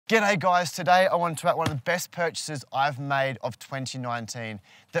G'day guys, today I want to talk about one of the best purchases I've made of 2019.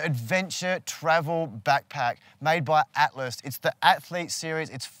 The Adventure Travel Backpack made by Atlas. It's the Athlete series,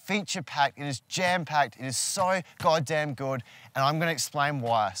 it's feature packed, it is jam packed, it is so goddamn good, and I'm gonna explain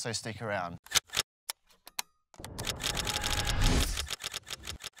why, so stick around.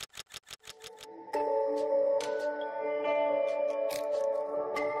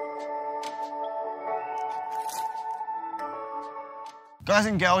 Guys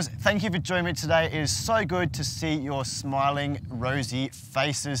and girls, thank you for joining me today. It is so good to see your smiling, rosy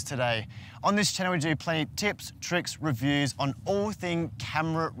faces today. On this channel, we do plenty of tips, tricks, reviews on all things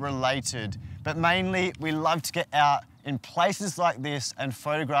camera related. But mainly, we love to get out in places like this and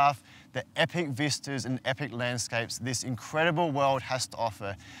photograph the epic vistas and epic landscapes this incredible world has to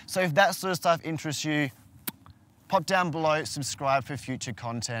offer. So if that sort of stuff interests you, pop down below, subscribe for future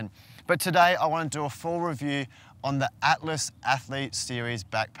content. But today, I want to do a full review on the Atlas Athlete series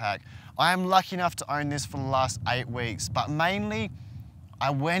backpack. I am lucky enough to own this for the last 8 weeks, but mainly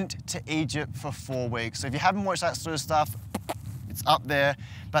I went to Egypt for 4 weeks. So if you haven't watched that sort of stuff, it's up there.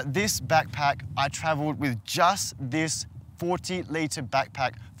 But this backpack, I traveled with just this 40-litre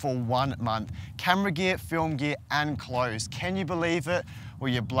backpack for 1 month. Camera gear, film gear, and clothes. Can you believe it?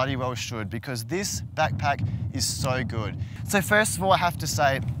 Well, you bloody well should, because this backpack is so good. So first of all, I have to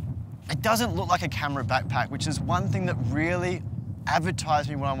say, it doesn't look like a camera backpack, which is one thing that really advertised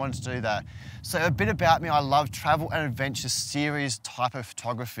me when I wanted to do that. So a bit about me, I love travel and adventure series type of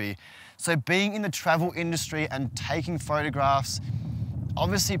photography. So being in the travel industry and taking photographs,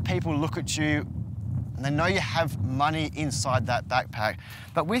 obviously people look at you and they know you have money inside that backpack.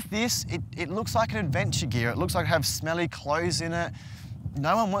 But with this, it looks like an adventure gear. It looks like I have smelly clothes in it.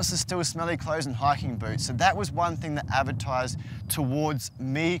 No one wants to steal smelly clothes and hiking boots. So that was one thing that advertised towards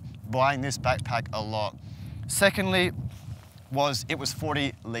me buying this backpack a lot. Secondly, it was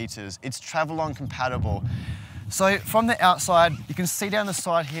 40 litres. It's Travelon compatible. So from the outside, you can see down the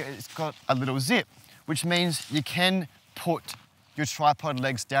side here, it's got a little zip, which means you can put your tripod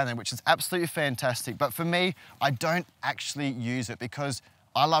legs down there, which is absolutely fantastic. But for me, I don't actually use it because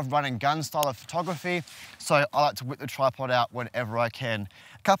I love running gun style of photography, so I like to whip the tripod out whenever I can.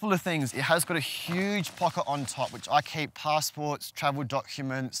 A couple of things, it has got a huge pocket on top, which I keep passports, travel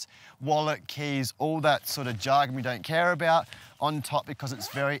documents, wallet, keys, all that sort of jargon we don't care about on top because it's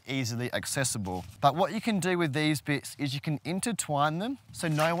very easily accessible. But what you can do with these bits is you can intertwine them so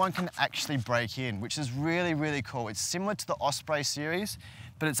no one can actually break in, which is really, really cool. It's similar to the Osprey series,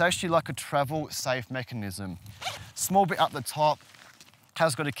 but it's actually like a travel safe mechanism. Small bit up the top,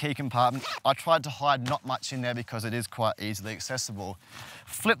 has got a key compartment. I tried to hide not much in there because it is quite easily accessible.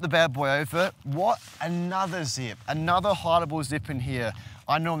 Flip the bad boy over. What? Another zip, another hideable zip in here.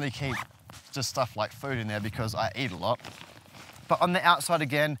 I normally keep just stuff like food in there because I eat a lot. But on the outside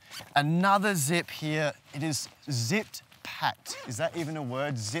again, another zip here. It is zipped packed. Is that even a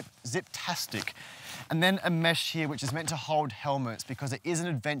word? Zip-tastic. And then a mesh here, which is meant to hold helmets because it is an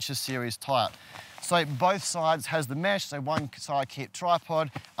adventure series type. So both sides has the mesh, so one side I keep tripod,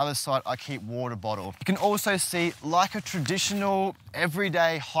 other side I keep water bottle. You can also see, like a traditional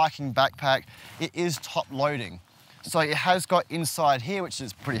everyday hiking backpack, it is top loading. So it has got inside here, which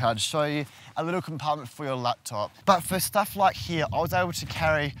is pretty hard to show you, a little compartment for your laptop. But for stuff like here, I was able to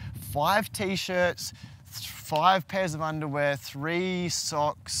carry 5 t-shirts, 5 pairs of underwear, 3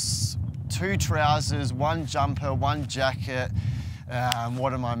 socks, 2 trousers, 1 jumper, 1 jacket.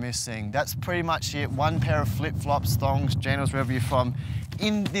 What am I missing? That's pretty much it. 1 pair of flip-flops, thongs, jandals, wherever you're from,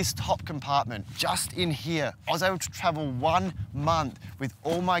 in this top compartment, just in here. I was able to travel 1 month with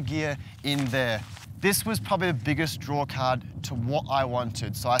all my gear in there. This was probably the biggest draw card to what I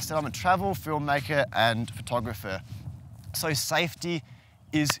wanted. So I said I'm a travel filmmaker and photographer. So safety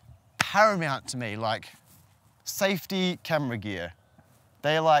is paramount to me, like safety camera gear.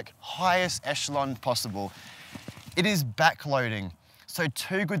 They're like highest echelon possible. It is backloading. So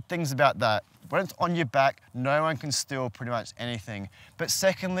 2 good things about that. When it's on your back, no one can steal pretty much anything. But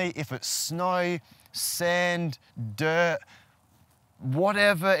secondly, if it's snow, sand, dirt,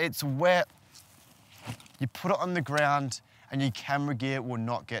 whatever, it's wet, you put it on the ground and your camera gear will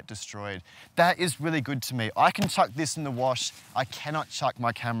not get destroyed. That is really good to me. I can chuck this in the wash. I cannot chuck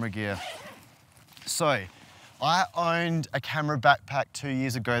my camera gear. So, I owned a camera backpack 2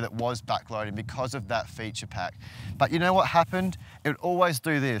 years ago that was backloading because of that feature pack. But you know what happened? It would always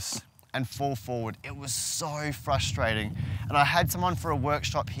do this and fall forward. It was so frustrating. And I had someone for a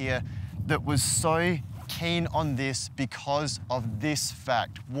workshop here that was so keen on this because of this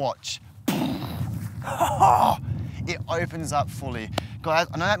fact. Watch. it opens up fully. Guys,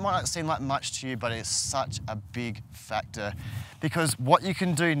 I know that might not seem like much to you, but it's such a big factor, because what you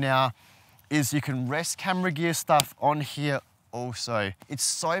can do now is you can rest camera gear stuff on here also. It's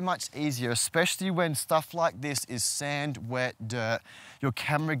so much easier, especially when stuff like this is sand, wet, dirt. Your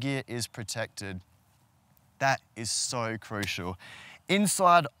camera gear is protected. That is so crucial.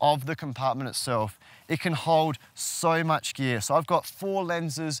 Inside of the compartment itself, it can hold so much gear. So I've got 4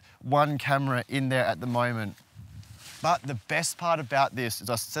 lenses, 1 camera in there at the moment. But the best part about this is,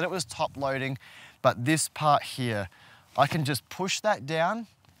 I said it was top loading, but this part here, I can just push that down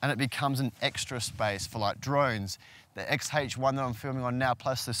and it becomes an extra space for like drones. The XH1 that I'm filming on now,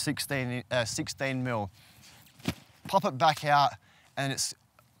 plus the 16 mil. Pop it back out and it's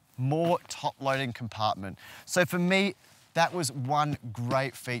more top loading compartment. So for me, that was one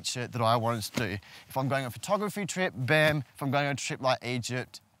great feature that I wanted to do. If I'm going on a photography trip, bam. If I'm going on a trip like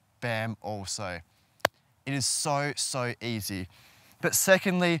Egypt, bam also. It is so, so easy. But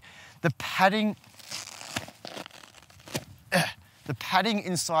secondly, the padding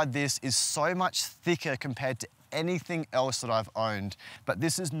inside this is so much thicker compared to anything else that I've owned, but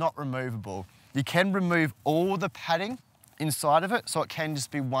this is not removable. You can remove all the padding inside of it, so it can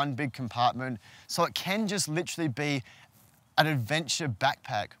just be one big compartment. So it can just literally be an adventure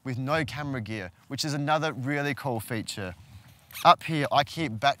backpack with no camera gear, which is another really cool feature. Up here, I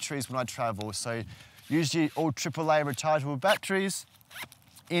keep batteries when I travel, so usually all AAA rechargeable batteries.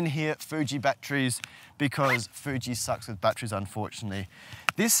 In here, Fuji batteries, because Fuji sucks with batteries, unfortunately.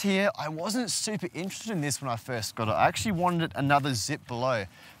 This here, I wasn't super interested in this when I first got it. I actually wanted another zip below,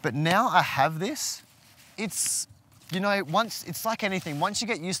 but now I have this. It's, you know, it's like anything, once you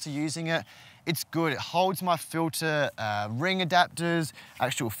get used to using it, it's good. It holds my filter, ring adapters,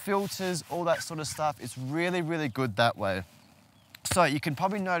 actual filters, all that sort of stuff. It's really, really good that way. So you can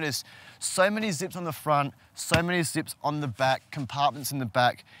probably notice so many zips on the front, so many zips on the back, compartments in the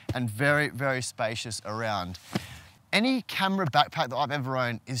back, and very, very spacious around. Any camera backpack that I've ever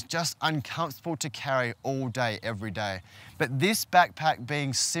owned is just uncomfortable to carry all day, every day. But this backpack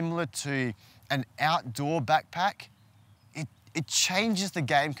being similar to an outdoor backpack, it changes the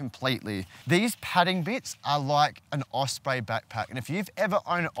game completely. These padding bits are like an Osprey backpack. And if you've ever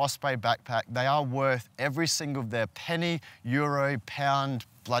owned an Osprey backpack, they are worth every single of their penny, euro, pound,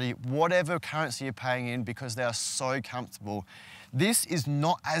 bloody whatever currency you're paying in, because they are so comfortable. This is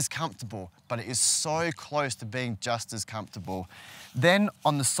not as comfortable, but it is so close to being just as comfortable. Then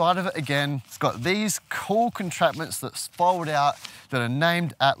on the side of it again, it's got these cool contraptions that fold out that are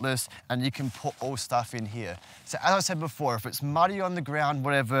named Atlas, and you can put all stuff in here. So as I said before, if it's muddy on the ground,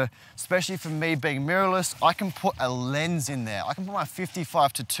 whatever, especially for me being mirrorless, I can put a lens in there. I can put my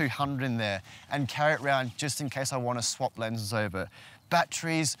 55 to 200 in there and carry it around just in case I want to swap lenses over.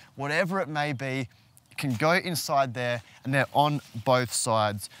 Batteries, whatever it may be, can go inside there, and they're on both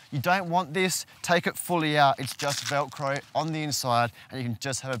sides. You don't want this, take it fully out. It's just Velcro on the inside, and you can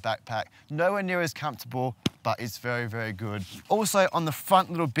just have a backpack. Nowhere near as comfortable, but it's very, very good. Also on the front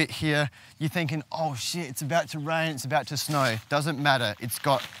little bit here, you're thinking, oh shit, it's about to rain, it's about to snow. Doesn't matter. It's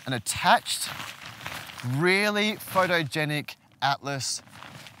got an attached, really photogenic Atlas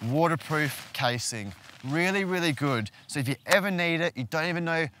waterproof casing. Really, really good. So if you ever need it, you don't even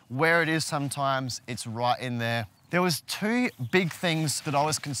know where it is sometimes, it's right in there. There was 2 big things that I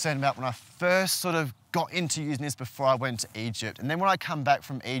was concerned about when I first sort of got into using this before I went to Egypt. And then when I come back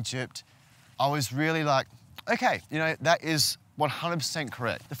from Egypt, I was really like, okay, you know, that is 100%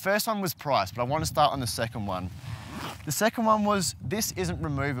 correct. The first one was price, but I want to start on the second one. The second one was, this isn't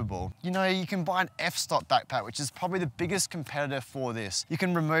removable. You know, you can buy an f-stop backpack, which is probably the biggest competitor for this. You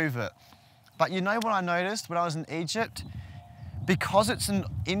can remove it. But you know what I noticed when I was in Egypt? Because it's an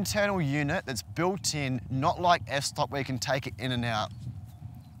internal unit that's built in, not like f-stop where you can take it in and out.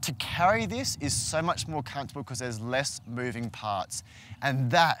 To carry this is so much more comfortable because there's less moving parts. And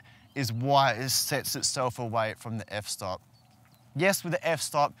that is why it sets itself away from the f-stop. Yes, with the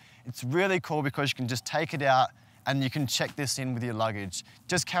f-stop, it's really cool because you can just take it out and you can check this in with your luggage.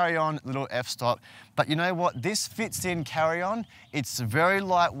 Just carry on, little f-stop. But you know what? This fits in carry-on. It's very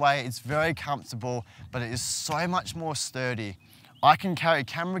lightweight, it's very comfortable, but it is so much more sturdy. I can carry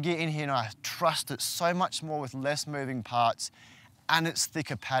camera gear in here and I trust it so much more with less moving parts, and it's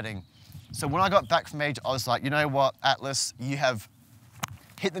thicker padding. So when I got back from Egypt, I was like, you know what, Atlas, you have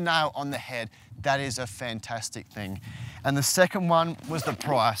hit the nail on the head. That is a fantastic thing. And the second one was the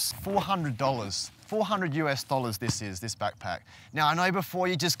price, $400. 400 US dollars this backpack. Now I know before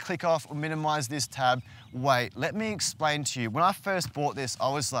you just click off or minimize this tab, wait, let me explain to you. When I first bought this, I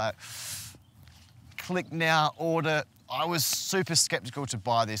was like, click now, order. I was super skeptical to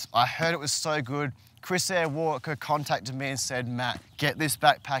buy this. I heard it was so good. Chris Walker contacted me and said, Matt, get this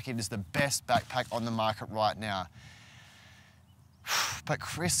backpack. It is the best backpack on the market right now. But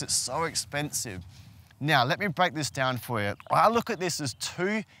Chris, it's so expensive. Now, let me break this down for you. I look at this as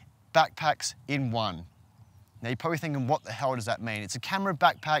 2 backpacks in one. Now, you're probably thinking, what the hell does that mean? It's a camera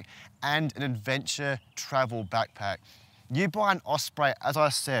backpack and an adventure travel backpack. You buy an Osprey, as I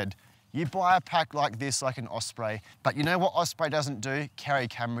said, you buy a pack like this, like an Osprey, but you know what Osprey doesn't do? Carry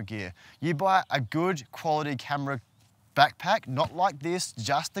camera gear. You buy a good quality camera backpack, not like this,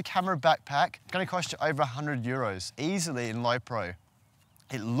 just the camera backpack. It's gonna cost you over 100 euros, easily in low pro.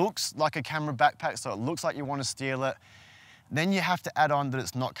 It looks like a camera backpack, so it looks like you wanna steal it. Then you have to add on that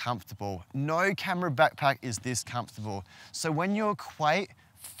it's not comfortable. No camera backpack is this comfortable. So when you equate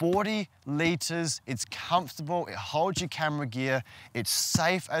 40 liters, it's comfortable, it holds your camera gear, it's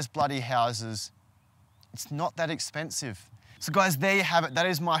safe as bloody houses. It's not that expensive. So guys, there you have it. That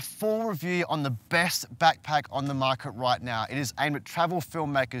is my full review on the best backpack on the market right now. It is aimed at travel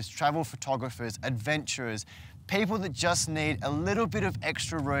filmmakers, travel photographers, adventurers, people that just need a little bit of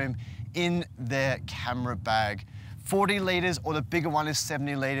extra room in their camera bag. 40 liters, or the bigger one is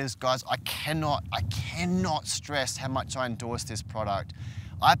 70 liters. Guys, I cannot stress how much I endorse this product.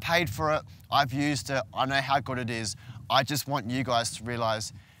 I paid for it, I've used it, I know how good it is. I just want you guys to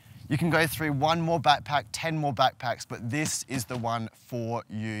realize you can go through 1 more backpack, 10 more backpacks, but this is the one for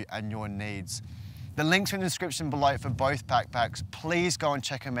you and your needs. The links are in the description below for both backpacks. Please go and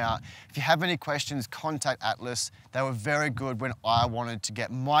check them out. If you have any questions, contact Atlas. They were very good when I wanted to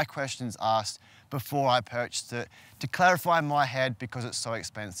get my questions asked before I purchased it, to clarify in my head because it's so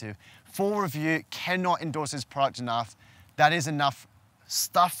expensive. Full review, cannot endorse this product enough. That is enough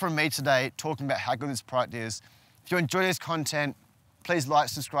stuff from me today talking about how good this product is. If you enjoy this content, please like,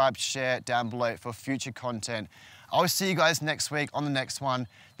 subscribe, share down below for future content. I will see you guys next week on the next one.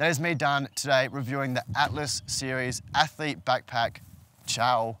 That is me done today reviewing the Atlas series Athlete Backpack.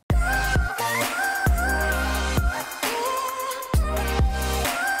 Ciao.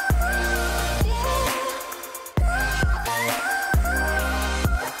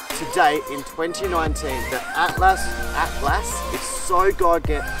 Today in 2019, the Atlas is so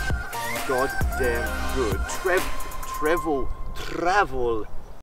goddamn good. Travel